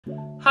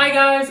Hi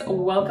guys,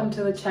 welcome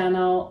to the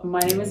channel.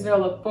 My name is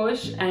Viola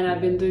Push and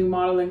I've been doing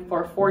modeling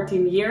for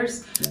 14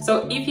 years.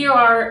 So if you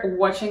are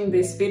watching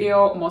this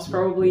video, most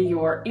probably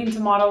you're into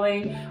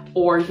modeling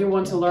or you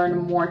want to learn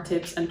more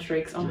tips and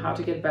tricks on how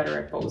to get better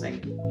at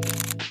posing.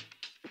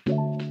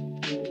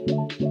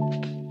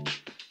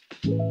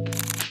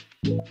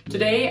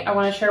 Today I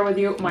want to share with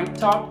you my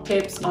top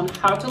tips on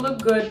how to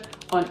look good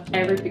on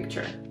every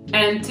picture.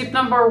 And tip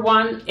number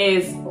one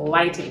is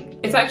lighting.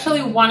 It's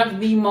actually one of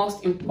the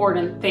most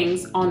important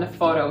things on the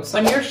photo.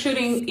 So when you're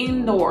shooting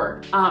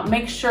indoor,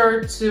 make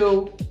sure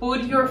to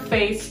put your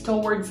face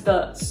towards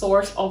the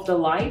source of the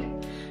light.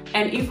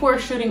 And if we're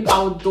shooting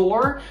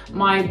outdoor,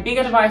 my big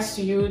advice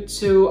to you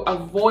to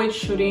avoid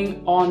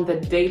shooting on the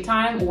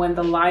daytime when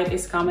the light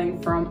is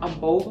coming from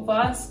above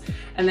us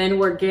and then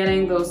we're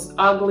getting those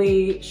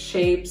ugly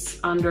shapes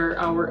under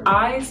our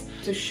eyes.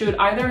 To shoot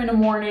either in the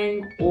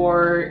morning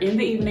or in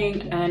the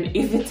evening, and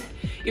if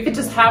it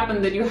just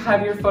happened that you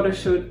have your photo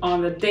shoot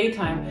on the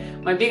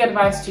daytime, my big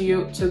advice to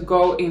you to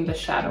go in the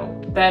shadow.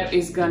 That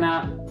is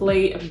gonna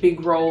play a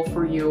big role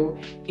for you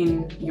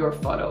in your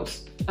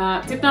photos.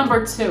 Tip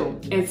number two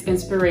is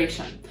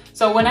inspiration.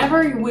 So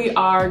whenever we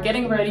are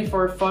getting ready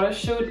for a photo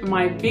shoot,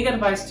 my big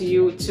advice to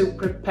you to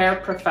prepare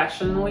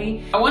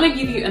professionally. I want to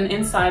give you an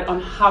insight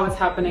on how it's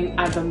happening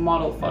at the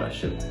model photo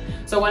shoot.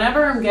 So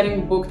whenever I'm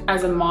getting booked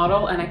as a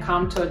model and I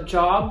come to a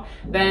job,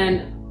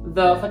 then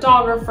the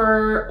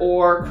photographer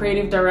or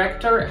creative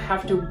director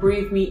have to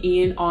brief me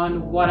in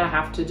on what I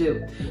have to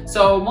do.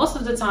 So most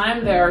of the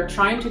time they're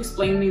trying to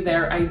explain me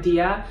their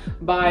idea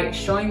by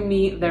showing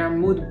me their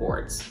mood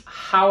boards,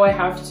 how I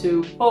have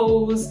to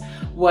pose,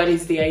 what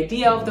is the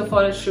idea of the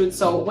photo shoot.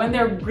 So when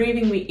they're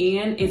briefing me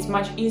in, it's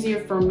much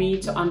easier for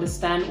me to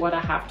understand what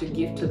I have to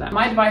give to them.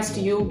 My advice to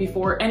you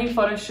before any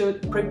photo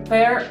shoot,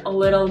 prepare a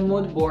little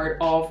mood board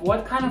of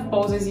what kind of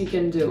poses you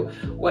can do,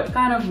 what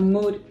kind of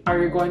mood are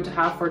you going to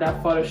have for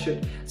that photo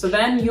shoot. So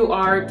then you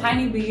are a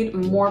tiny bit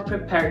more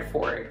prepared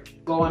for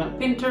it. Go on a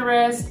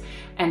Pinterest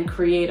and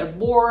create a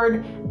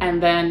board,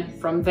 and then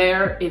from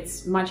there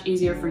it's much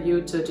easier for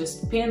you to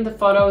just pin the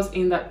photos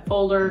in that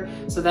folder,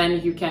 so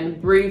then you can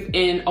brief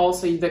in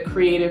also the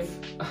creative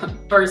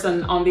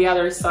person on the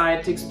other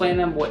side to explain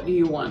them what do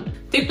you want.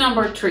 Tip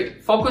number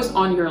three, focus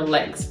on your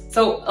legs.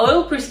 So a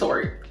little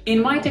pre-story.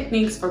 In my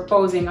techniques for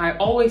posing, I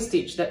always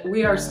teach that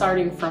we are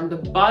starting from the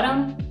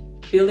bottom,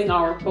 building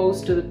our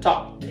pose to the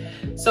top.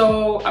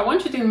 So I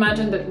want you to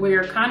imagine that we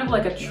are kind of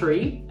like a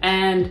tree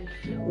and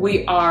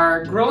we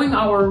are growing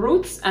our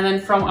roots, and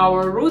then from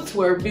our roots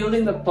we're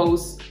building the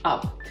pose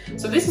up.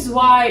 So this is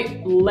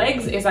why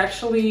legs is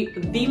actually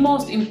the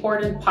most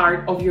important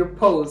part of your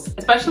pose,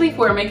 especially if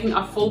we're making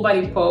a full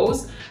body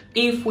pose.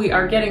 If we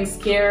are getting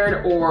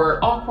scared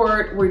or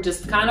awkward, we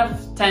just kind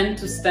of tend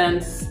to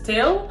stand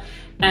still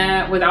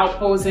without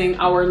posing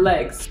our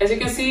legs. As you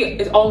can see,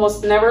 it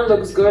almost never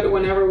looks good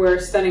whenever we're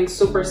standing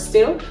super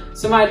still.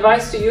 So my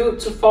advice to you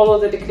to follow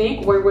the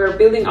technique where we're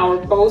building our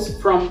pose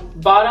from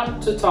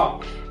bottom to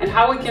top. And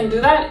how we can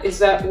do that is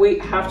that we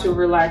have to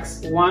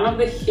relax one of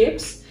the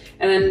hips,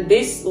 and then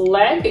this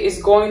leg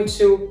is going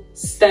to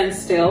stand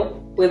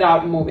still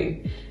without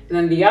moving. And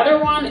then the other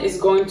one is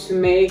going to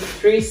make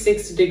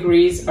 360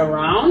 degrees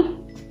around.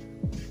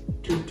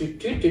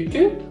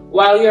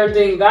 While you're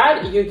doing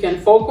that, you can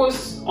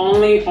focus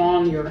only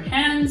on your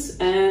hands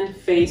and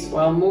face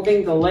while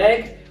moving the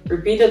leg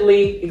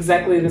repeatedly,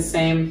 exactly the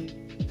same.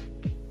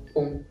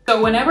 Boom.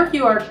 So whenever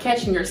you are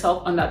catching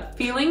yourself on that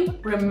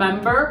feeling,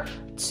 remember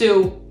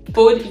to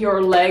put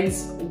your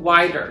legs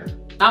wider.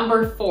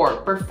 Number four,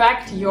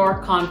 perfect your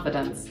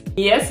confidence.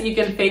 Yes, you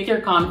can fake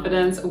your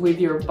confidence with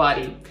your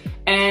body.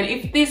 And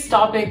if this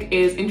topic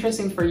is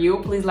interesting for you,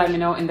 please let me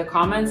know in the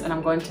comments and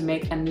I'm going to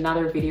make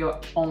another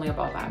video only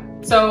about that.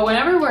 So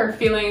whenever we're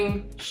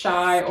feeling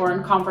shy or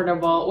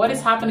uncomfortable, what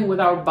is happening with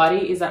our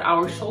body is that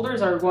our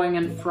shoulders are going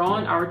in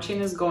front, our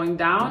chin is going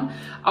down,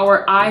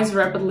 our eyes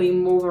rapidly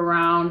move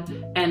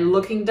around and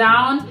looking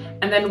down,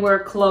 and then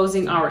we're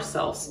closing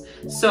ourselves.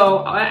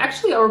 So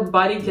actually our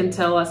body can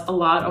tell us a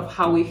lot of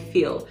how we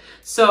feel.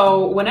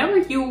 So whenever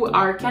you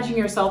are catching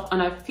yourself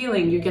on a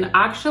feeling, you can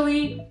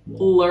actually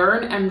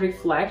learn and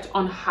reflect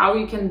on how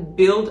you can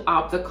build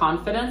up the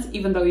confidence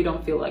even though you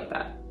don't feel like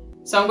that.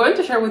 So I'm going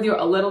to share with you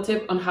a little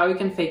tip on how you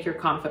can fake your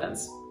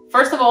confidence.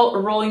 First of all,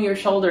 rolling your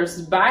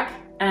shoulders back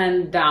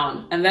and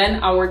down, and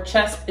then our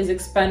chest is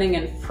expanding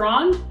in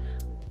front,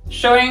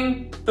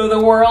 showing to the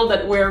world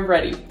that we're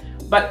ready.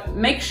 But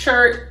make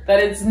sure that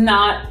it's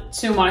not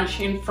too much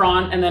in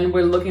front and then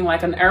we're looking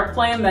like an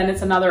airplane, then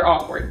it's another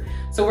awkward.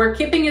 So we're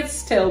keeping it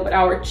still, but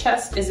our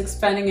chest is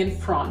expanding in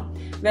front.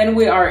 Then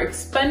we are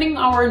expanding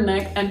our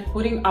neck and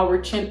putting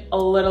our chin a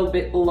little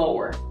bit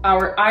lower.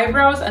 Our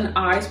eyebrows and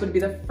eyes would be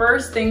the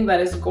first thing that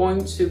is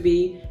going to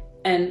be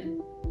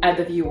at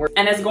the viewer,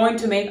 and it's going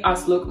to make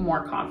us look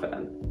more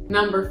confident.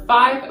 Number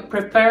five,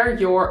 prepare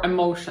your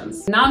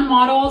emotions.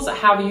 Non-models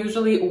have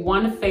usually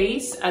one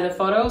face at the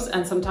photos,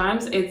 and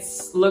sometimes it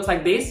looks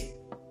like this.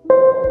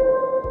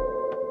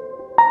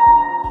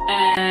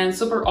 And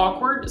super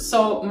awkward.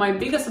 So my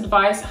biggest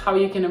advice how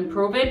you can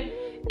improve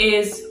it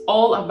is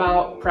all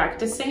about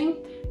practicing.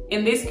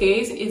 In this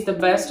case, it's the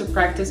best to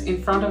practice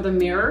in front of the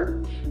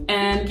mirror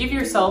and give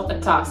yourself a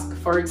task.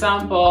 For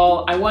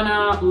example, I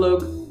wanna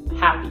look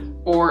happy,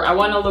 or I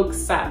wanna look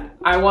sad,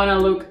 I wanna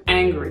look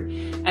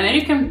angry. And then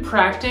you can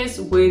practice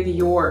with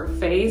your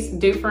face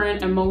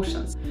different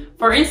emotions.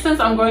 For instance,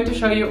 I'm going to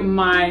show you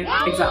my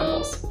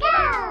examples.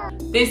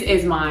 This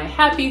is my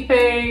happy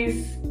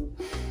face.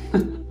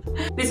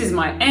 This is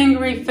my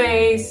angry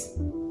face.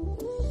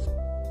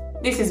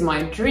 This is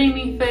my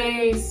dreamy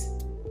face.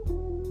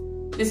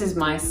 This is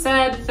my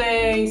sad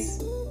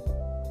face.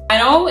 I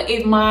know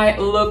it might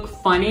look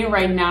funny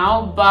right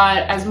now,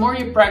 but as more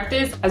you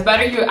practice, as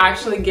better you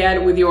actually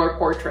get with your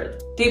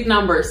portrait. Tip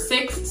number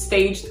 6,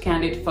 staged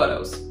candid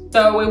photos.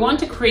 So we want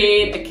to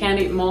create a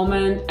candid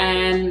moment,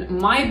 and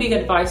my big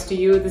advice to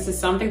you, this is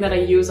something that I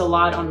use a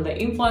lot on the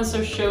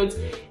influencer shoots,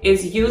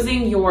 is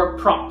using your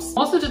props.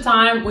 Most of the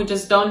time, we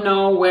just don't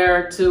know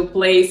where to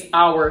place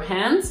our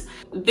hands.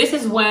 This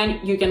is when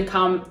you can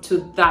come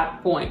to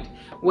that point,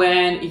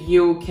 when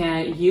you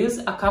can use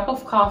a cup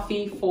of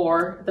coffee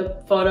for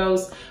the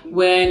photos,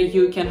 when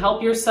you can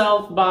help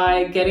yourself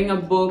by getting a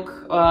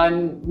book,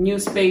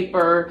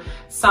 newspaper,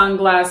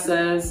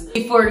 sunglasses.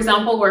 If, for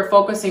example, we're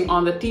focusing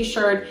on the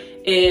t-shirt,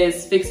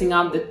 is fixing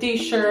up the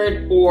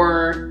t-shirt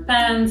or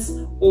pants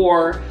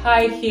or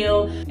high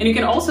heel. And you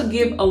can also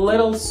give a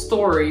little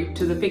story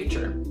to the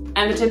picture.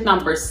 And the tip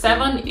number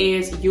 7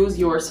 is use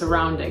your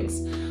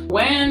surroundings.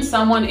 When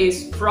someone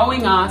is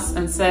throwing us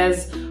and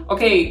says,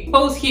 okay,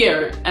 pose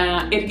here,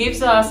 it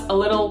gives us a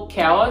little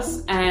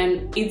chaos,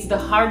 and it's the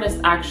hardest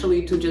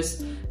actually to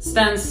just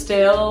stand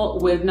still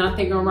with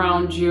nothing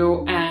around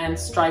you and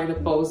strike the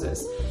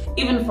poses,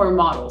 even for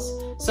models.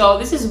 So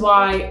this is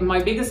why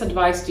my biggest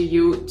advice to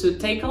you, to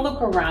take a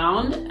look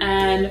around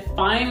and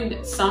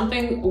find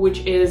something which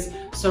is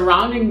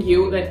surrounding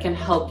you that can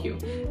help you.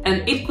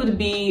 And it could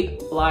be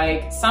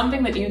like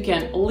something that you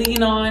can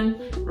lean on,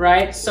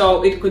 right?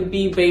 So it could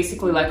be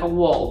basically like a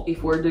wall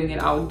if we're doing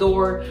it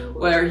outdoor,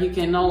 where you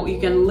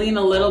can lean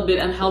a little bit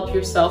and help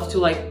yourself to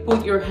like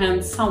put your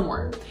hands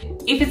somewhere.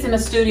 If it's in a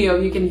studio,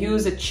 you can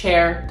use a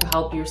chair to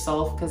help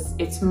yourself because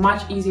it's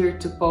much easier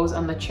to pose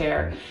on the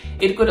chair.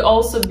 It could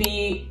also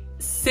be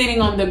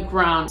sitting on the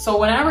ground. So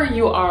whenever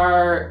you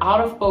are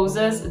out of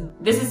poses,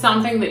 this is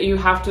something that you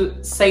have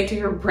to say to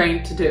your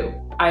brain to do.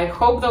 I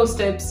hope those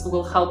tips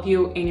will help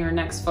you in your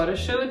next photo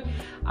shoot.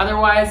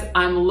 Otherwise,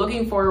 I'm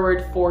looking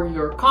forward for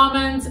your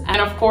comments, and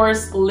of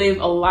course, leave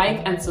a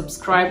like and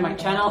subscribe my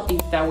channel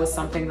if that was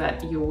something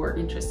that you were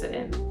interested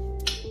in.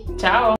 Ciao!